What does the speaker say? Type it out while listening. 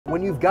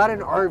when you've got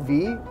an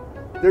RV,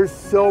 there's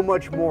so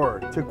much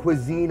more to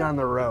cuisine on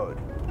the road.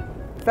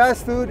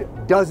 Fast food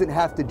doesn't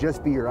have to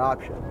just be your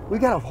option. We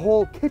got a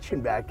whole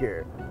kitchen back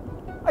here.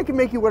 I can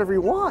make you whatever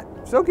you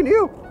want, so can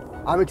you.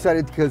 I'm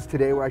excited because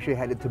today we're actually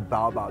headed to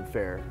Baobab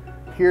Fare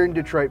here in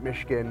Detroit,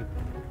 Michigan.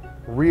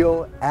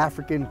 Real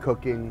African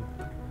cooking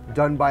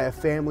done by a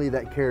family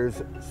that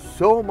cares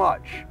so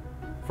much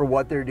for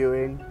what they're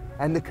doing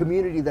and the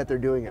community that they're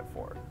doing it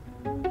for.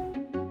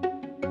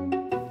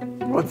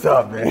 What's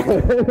up, man?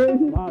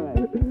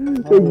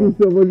 Thank you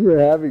so much for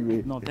having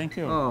me. No, thank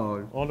you.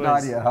 Oh, always.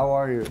 Nadia, how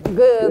are you?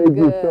 Good, Thank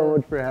you good. so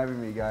much for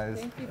having me, guys.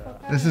 Thank you for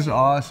This is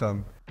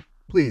awesome.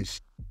 Please,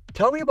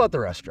 tell me about the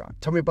restaurant.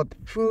 Tell me about the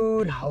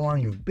food, how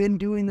long you've been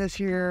doing this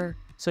here.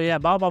 So yeah,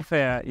 Baobab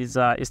Fare is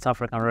an East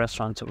African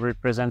restaurant to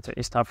represent the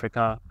East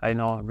Africa,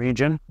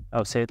 region. I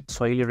would say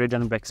Swahili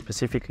region, but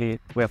specifically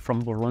we're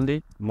from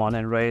Burundi, born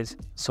and raised.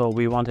 So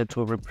we wanted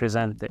to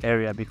represent the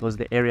area because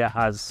the area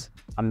has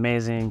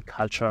amazing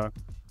culture,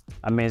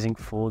 amazing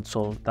food.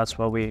 So that's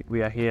why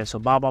we are here. So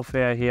Baobab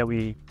Fare here,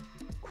 we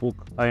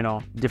cook,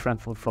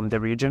 different food from the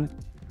region,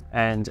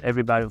 and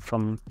everybody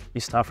from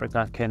East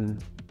Africa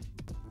can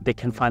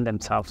find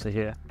themselves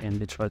here in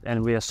Detroit.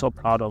 And we are so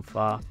proud of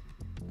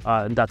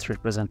that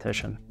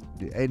representation.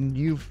 And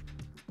you've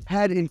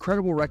had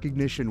incredible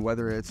recognition,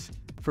 whether it's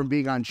from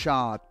being on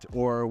Chopped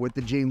or with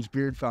the James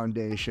Beard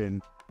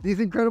Foundation, these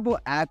incredible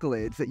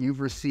accolades that you've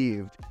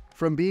received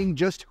from being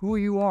just who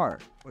you are.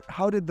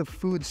 How did the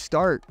food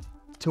start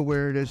to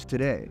where it is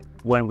today?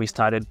 When we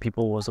started,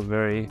 people was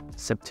very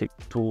skeptic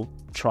to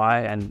try,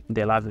 and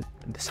they love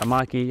the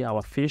samaki,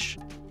 our fish,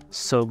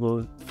 so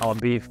good. Our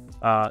beef,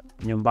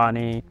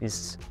 nyumbani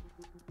is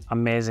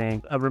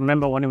amazing. I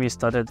remember when we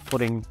started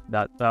putting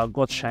that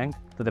goat shank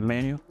to the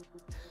menu.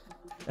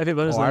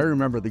 Everybody's I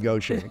remember the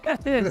goat shank.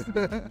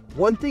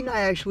 One thing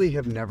I actually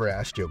have never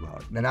asked you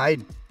about, and I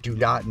do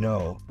not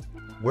know,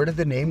 where did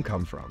the name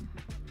come from?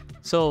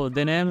 So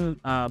the name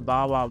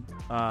Baobab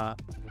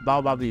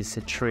is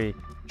a tree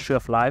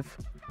of life,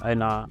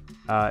 and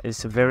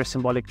it's a very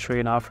symbolic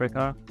tree in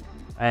Africa.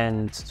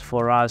 And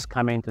for us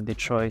coming to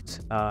Detroit,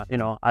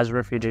 as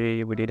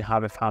refugee, we didn't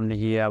have a family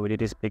here, we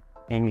didn't speak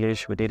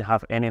English, we didn't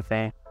have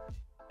anything.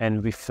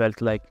 And we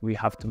felt like we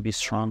have to be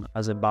strong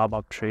as a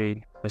baobab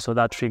tree. We saw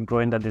that tree grow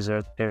in the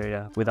desert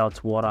area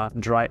without water,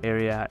 dry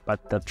area,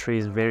 but the tree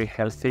is very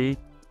healthy.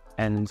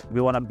 And we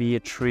want to be a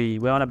tree,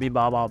 we want to be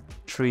baobab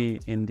tree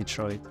in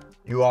Detroit.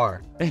 You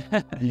are.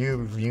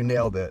 You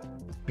nailed it.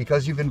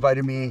 Because you've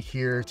invited me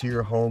here to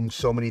your home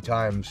so many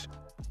times,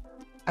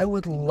 I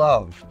would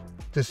love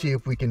to see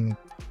if we can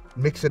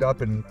mix it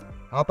up and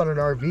hop on an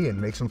RV and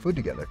make some food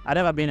together. I've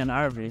never been in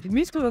an RV.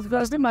 This was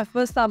actually my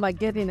first time I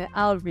get in an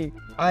RV.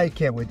 I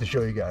can't wait to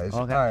show you guys.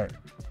 Okay. All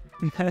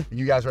right.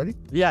 You guys ready?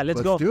 Yeah,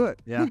 let's go. Let's do it.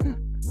 Yeah.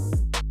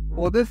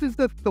 Well, this is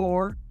the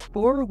Thor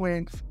Four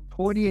Winds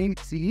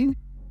 2018.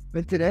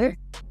 And today,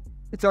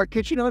 it's our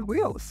kitchen on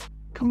wheels.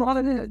 Come on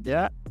in.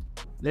 Yeah.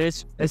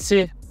 Let's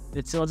see.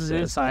 Let's see what is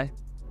inside.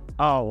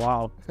 Oh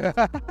wow.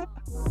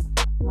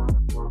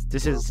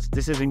 This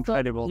is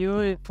incredible.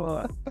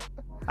 Beautiful.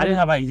 I didn't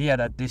have an idea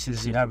that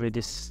you have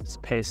this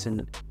space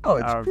in. Oh,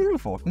 it's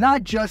beautiful.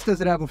 Not just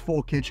does it have a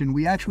full kitchen,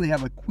 we actually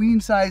have a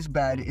queen-size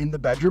bed in the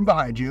bedroom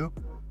behind you,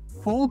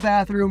 full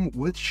bathroom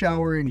with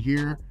shower in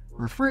here,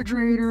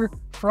 refrigerator,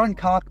 front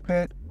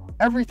cockpit.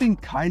 Everything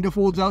kind of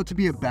folds out to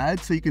be a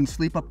bed, so you can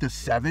sleep up to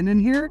 7 in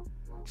here.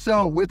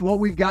 So with what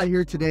we've got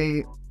here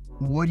today,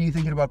 what are you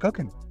thinking about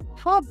cooking?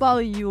 How about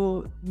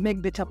you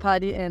make the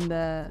chapati and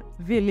the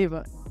veal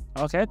liver?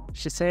 Okay.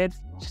 She said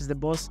she's the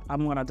boss.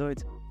 I'm gonna do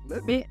it.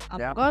 Me,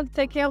 I'm going to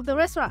take care of the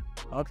restaurant.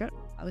 Okay.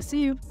 I will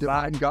see you.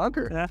 Divide and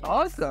conquer. Yeah.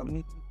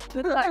 Awesome.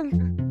 Good luck.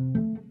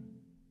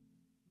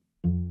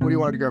 What do you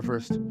want to grab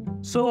first?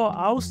 So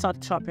I'll start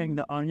chopping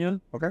the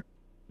onion. Okay.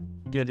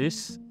 Get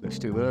this. Let's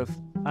do this.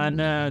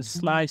 And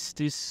slice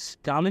this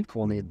garlic.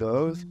 We'll need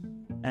those.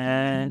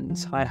 And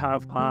I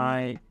have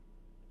my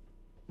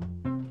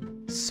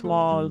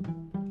small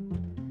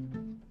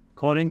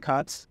cutting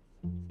cuts.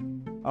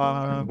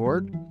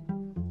 Board.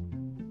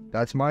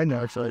 That's mine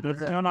now. So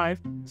it's your knife,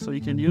 so you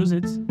can use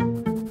it.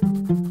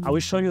 I will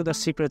show you the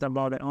secret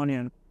about the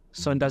onion,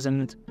 so it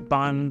doesn't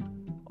burn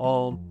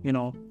or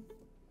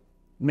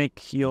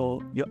make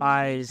your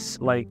eyes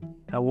like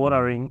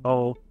watering,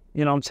 or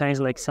what I'm saying,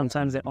 like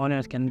sometimes the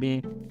onion can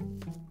be.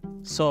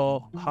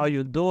 So how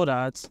you do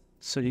that?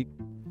 So you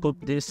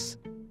put this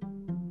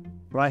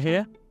right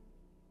here.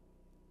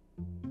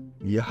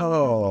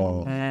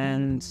 Yo.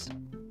 And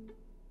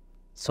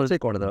so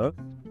Take one of those.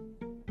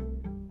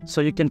 So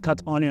you can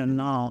cut onion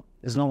now.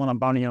 It's not gonna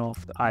burn you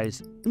off the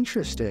eyes.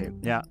 Interesting.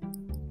 Yeah.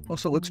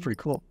 Also looks pretty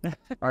cool. All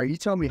right, you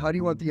tell me, how do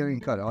you want the onion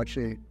cut? I'll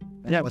actually.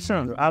 Yeah, but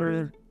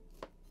sure.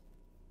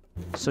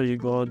 So you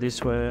go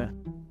this way.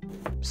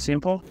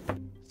 Simple.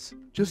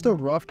 Just a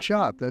rough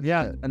chop. That's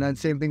Yeah. it. And then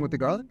same thing with the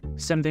garlic?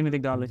 Same thing with the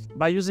garlic.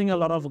 By using a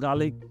lot of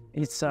garlic,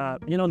 it's the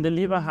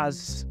liver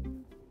has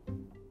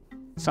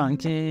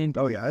funky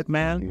Oh, yeah.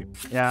 smell.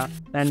 Yeah.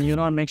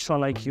 And make sure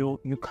like you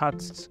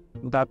cut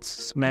that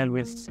smell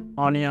with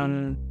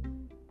onion,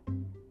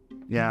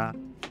 Yeah.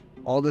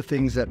 All the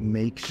things that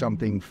make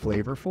something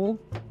flavorful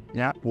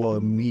Yeah. will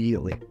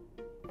immediately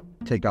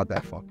take out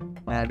that funk.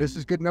 This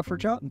is good enough for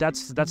Chop?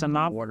 That's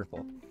enough.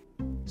 Wonderful.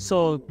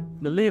 So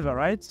the liver,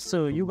 right?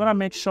 So you gotta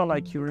make sure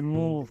like you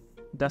remove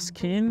the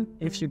skin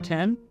if you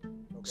can.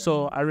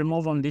 So I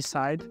remove on this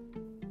side.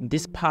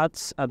 This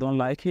part, I don't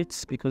like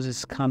it because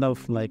it's kind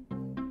of like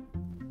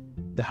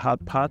the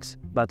hard part.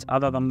 But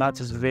other than that,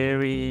 it's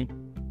very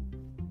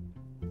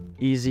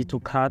easy to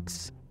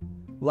cut.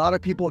 A lot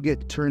of people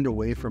get turned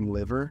away from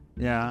liver,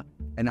 Yeah.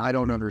 and I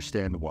don't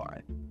understand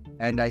why.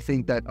 And I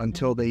think that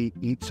until they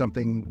eat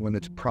something when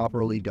it's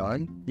properly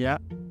done, Yeah.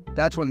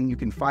 that's when you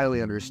can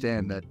finally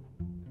understand that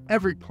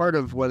every part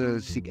of whether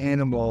it's the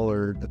animal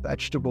or the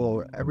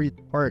vegetable, every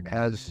part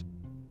has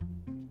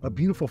a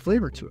beautiful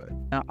flavor to it.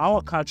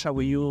 Our culture,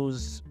 we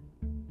use,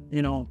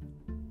 you know,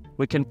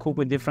 we can cook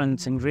with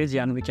different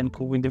ingredients, we can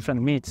cook with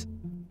different meats.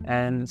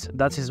 And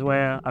that is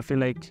where I feel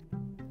like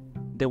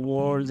the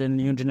world and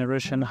new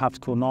generation have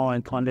to know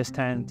and to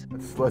understand.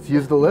 Let's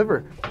use the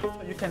liver.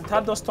 You can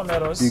cut those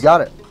tomatoes. You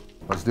got it.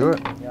 Let's do it.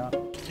 Yeah.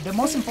 The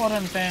most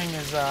important thing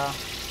is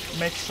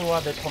make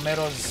sure the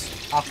tomatoes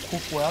are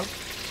cooked well.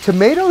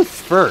 Tomatoes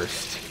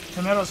first.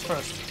 Tomatoes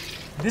first.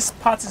 This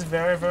part is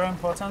very, very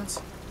important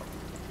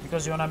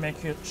because you want to make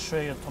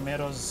sure your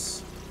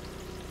tomatoes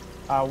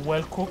are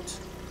well cooked.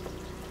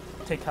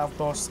 Take out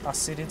those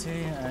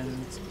acidity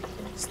and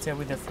stay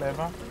with the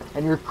flavor.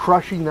 And you're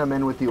crushing them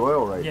in with the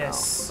oil right now.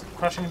 Yes,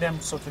 crushing them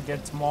so to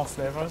get more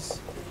flavors.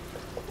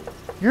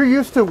 You're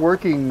used to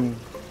working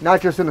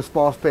not just in a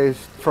small space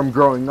from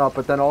growing up,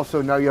 but then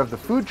also now you have the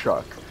food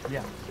truck.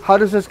 Yeah. How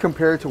does this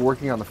compare to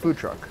working on the food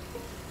truck?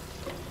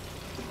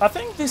 I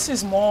think this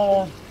is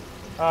more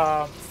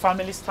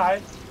family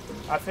style.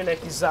 I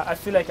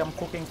feel like I'm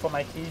cooking for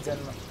my kids and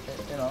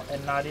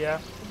and Nadia,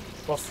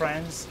 for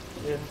friends.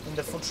 In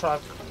the food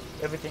truck,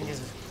 everything is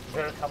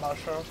very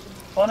commercial.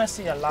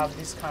 Honestly, I love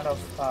this kind of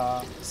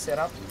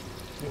setup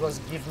because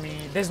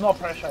there's no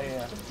pressure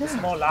here. It's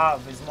more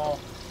love. It's more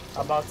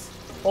about,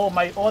 oh,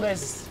 my order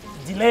is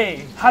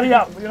delay. Hurry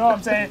up. You know what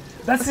I'm saying?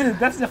 That's it.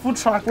 That's the food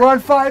truck. We're on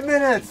 5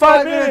 minutes.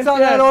 5 minutes on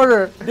yeah. that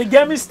order. They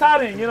get me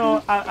starting.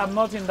 I'm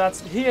not in that.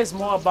 Here is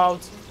more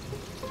about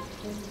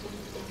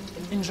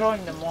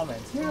enjoying the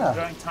moment,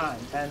 enjoying time,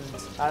 and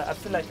I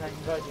feel like I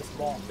enjoy this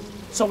more.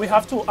 So we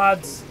have to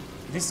add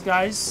these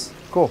guys.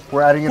 Cool.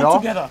 We're adding it Put all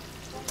together.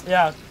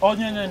 Yeah,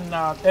 onion and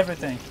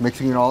everything.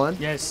 Mixing it all in.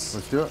 Yes.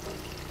 Let's do it.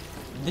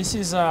 This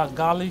is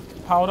garlic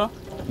powder.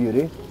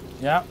 Beauty.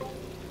 Yeah.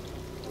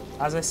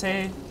 As I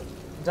say,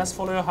 just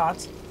follow your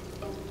heart.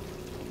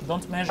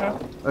 Don't measure.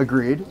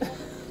 Agreed.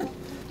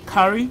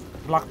 Curry,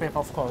 black pepper,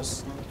 of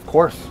course. Of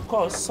course. Of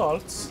course,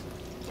 salt.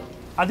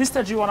 At this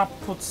stage, you want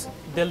to put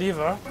the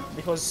liver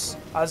because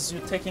as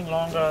you're taking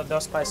longer, the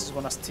spice is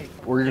going to stick.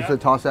 We're just gonna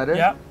toss that in.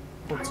 Yeah.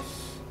 Put.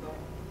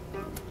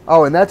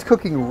 Oh, and that's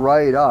cooking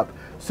right up.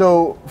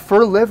 So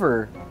for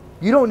liver,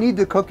 you don't need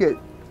to cook it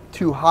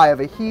too high of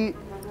a heat.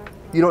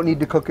 You don't need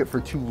to cook it for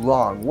too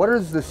long. What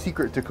is the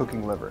secret to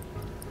cooking liver?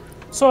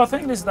 So I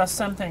think it's the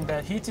same thing.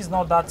 The heat is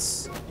not that,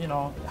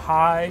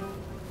 high.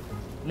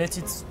 Let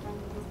it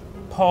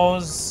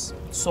pause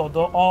so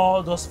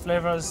all those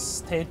flavors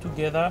stay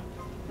together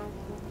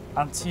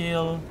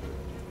until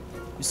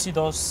you see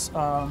those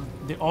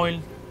the oil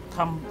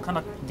kind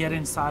of get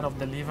inside of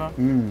the liver,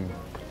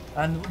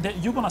 and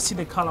you're gonna see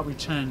the color will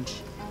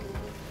change.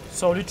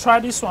 So we try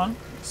this one.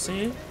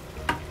 See?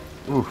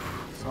 Oof.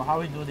 So how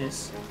we do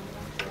this?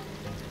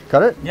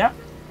 Cut it? Yeah.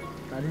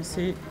 Can you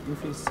see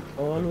if it's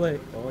all the way?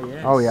 Oh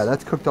yes. Oh yeah,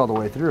 that's cooked all the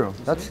way through.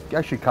 That's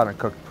actually kind of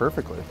cooked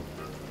perfectly.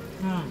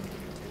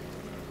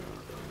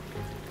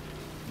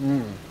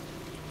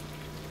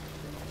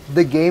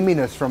 The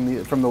gaminess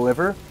from the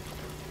liver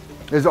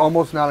is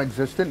almost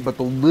non-existent, but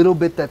the little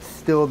bit that's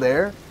still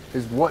there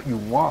is what you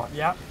want.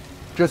 Yeah.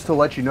 Just to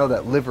let you know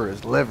that liver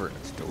is liver.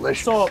 It's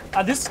delicious. So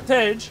at this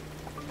stage,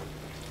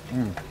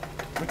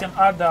 we can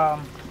add.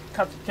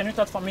 Can you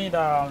cut for me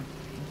the?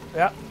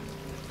 Yeah.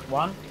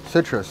 One.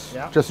 Citrus.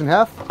 Yeah. Just in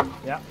half?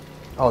 Yeah.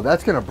 Oh,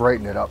 that's gonna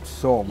brighten it up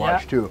so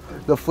much Yeah. too.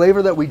 The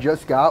flavor that we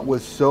just got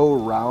was so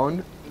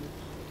round.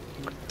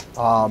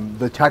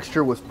 The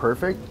texture was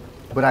perfect,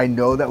 but I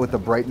know that with the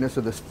brightness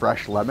of this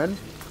fresh lemon,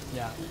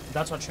 Yeah.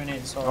 That's what you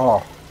need. So.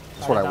 oh,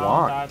 that's what I down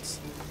want.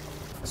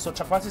 that. So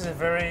chapati is a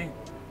very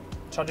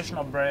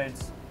traditional bread.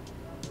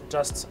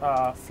 Just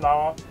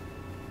flour,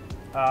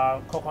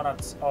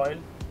 coconut oil,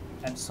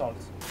 and salt.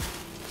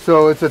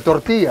 So it's a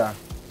tortilla.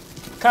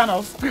 Kind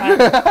of.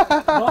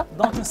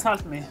 Don't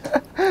insult me.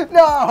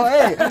 No,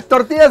 hey,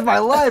 tortilla is my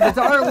life. It's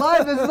our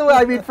life. This is the way.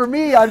 I mean, for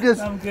me, I'm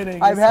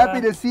kidding. I'm It's,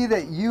 happy to see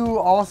that you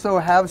also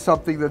have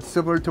something that's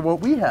similar to what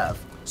we have.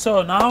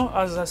 So now,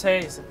 as I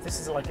say, this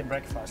is like a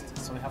breakfast.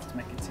 So we have to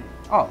make it tea.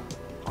 Oh,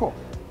 cool.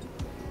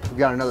 We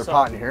got another So,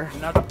 pot in here.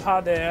 Another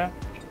pot there.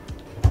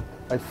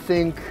 I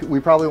think we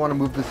probably want to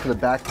move this to the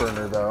back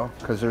burner though,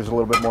 because there's a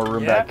little bit more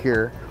room Yeah. back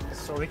here.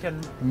 So we can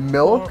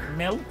Milk? pour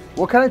milk.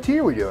 What kind of tea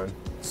are we doing?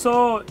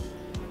 So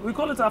we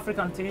call it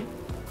African tea.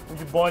 With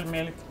the boiled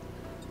milk,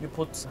 you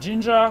put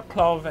ginger,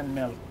 clove, and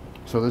milk.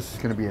 So this is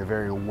going to be a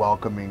very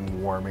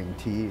welcoming, warming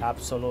tea.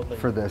 Absolutely.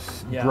 For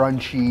this Yeah.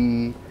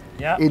 brunchy,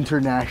 Yeah.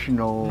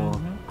 international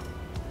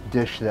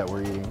dish that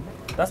we're eating.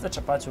 That's the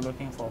chapati you're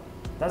looking for.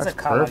 That's That's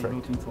the color perfect. you're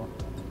looking for.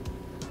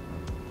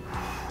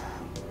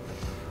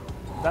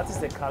 That is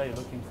the color you're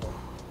looking for.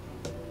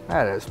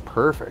 That is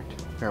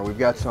perfect. Here, we've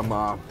got some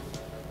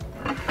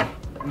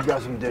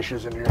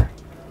dishes in here.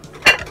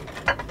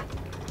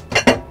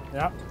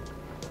 Yeah.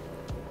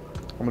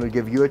 I'm gonna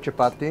give you a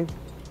chapati.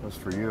 That's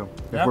for you.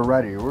 If Yeah. we're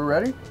ready. We're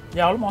ready?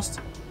 Yeah,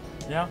 almost.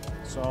 Yeah.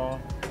 So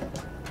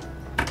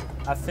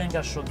I think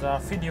I should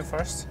feed you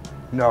first.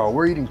 No,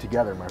 we're eating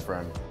together, my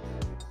friend.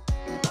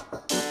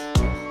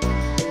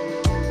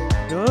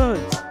 Good.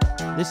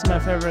 This is my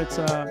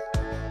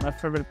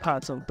favorite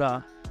part of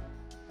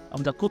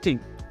the cooking.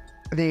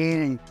 The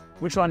eating.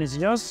 Which one is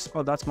yours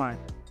or that's mine?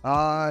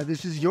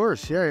 This is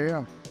yours.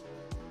 Yeah.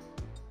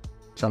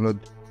 Salud.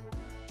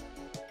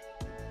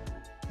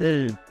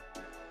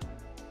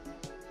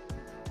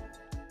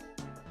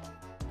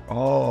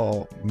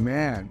 Oh,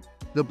 man.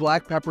 The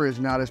black pepper is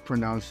not as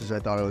pronounced as I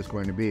thought it was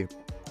going to be.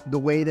 The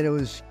way that it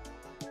was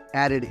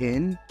added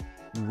in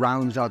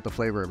rounds out the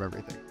flavor of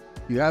everything.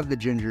 You have the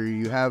ginger,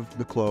 you have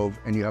the clove,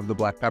 and you have the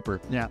black pepper.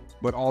 Yeah.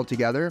 But all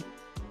together,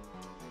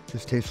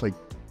 just tastes like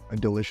a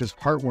delicious,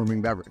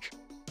 heartwarming beverage.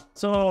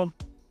 So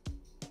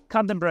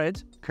cut the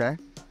bread Okay.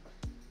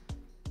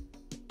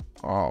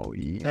 Oh,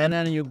 yeah. and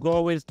then you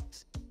go with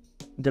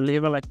the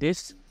liver like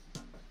this.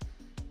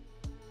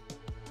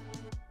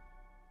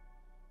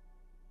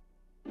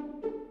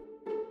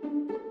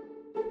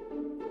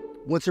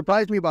 What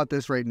surprised me about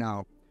this right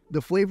now,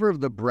 the flavor of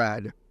the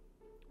bread,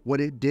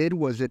 what it did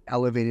was it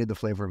elevated the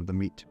flavor of the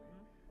meat.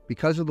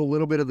 Because of the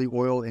little bit of the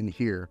oil in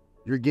here,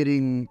 you're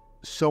getting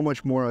so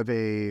much more of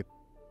a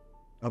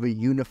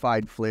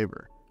unified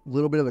flavor. A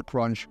little bit of the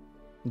crunch,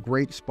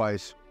 great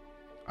spice.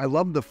 I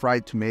love the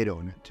fried tomato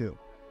in it too.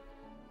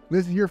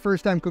 This is your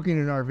first time cooking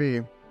in an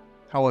RV.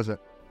 How was it?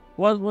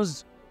 Well,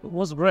 it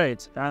was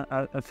great.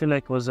 I feel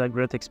like it was a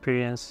great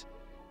experience.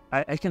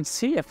 I can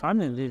see a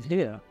family live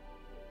here,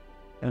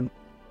 and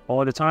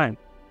all the time,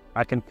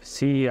 I can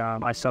see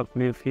myself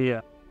live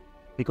here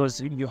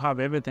because you have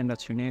everything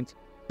that you need.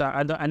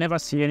 I never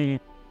see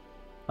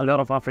a lot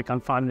of African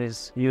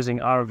families using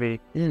RV,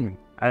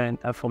 and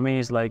for me,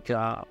 it's like,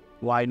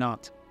 why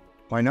not?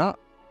 Why not?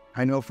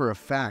 I know for a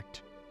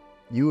fact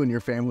you and your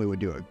family would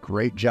do a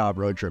great job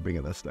road tripping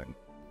in this thing.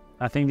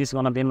 I think this is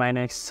gonna be my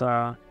next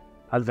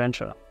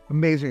adventure.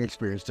 Amazing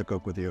experience to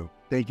cook with you.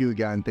 Thank you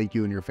again. Thank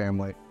you and your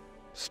family.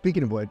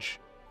 Speaking of which,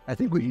 I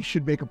think we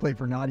should make a plate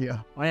for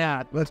Nadia. Oh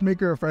yeah, Let's make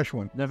her a fresh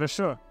one. never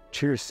sure.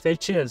 Cheers. Say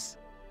cheers.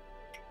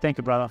 Thank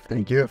you, brother.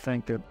 Thank you.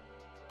 Thank you.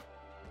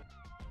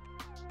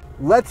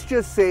 Let's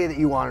just say that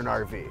you want an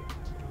RV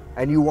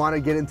and you want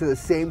to get into the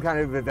same kind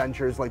of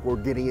adventures like we're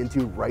getting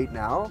into right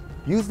now.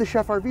 Use the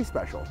Chef RV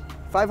special.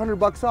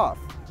 $500 off.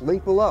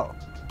 Link below.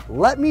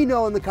 Let me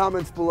know in the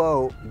comments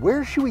below,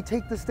 where should we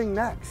take this thing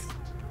next?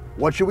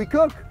 What should we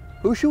cook?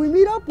 Who should we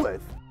meet up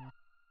with?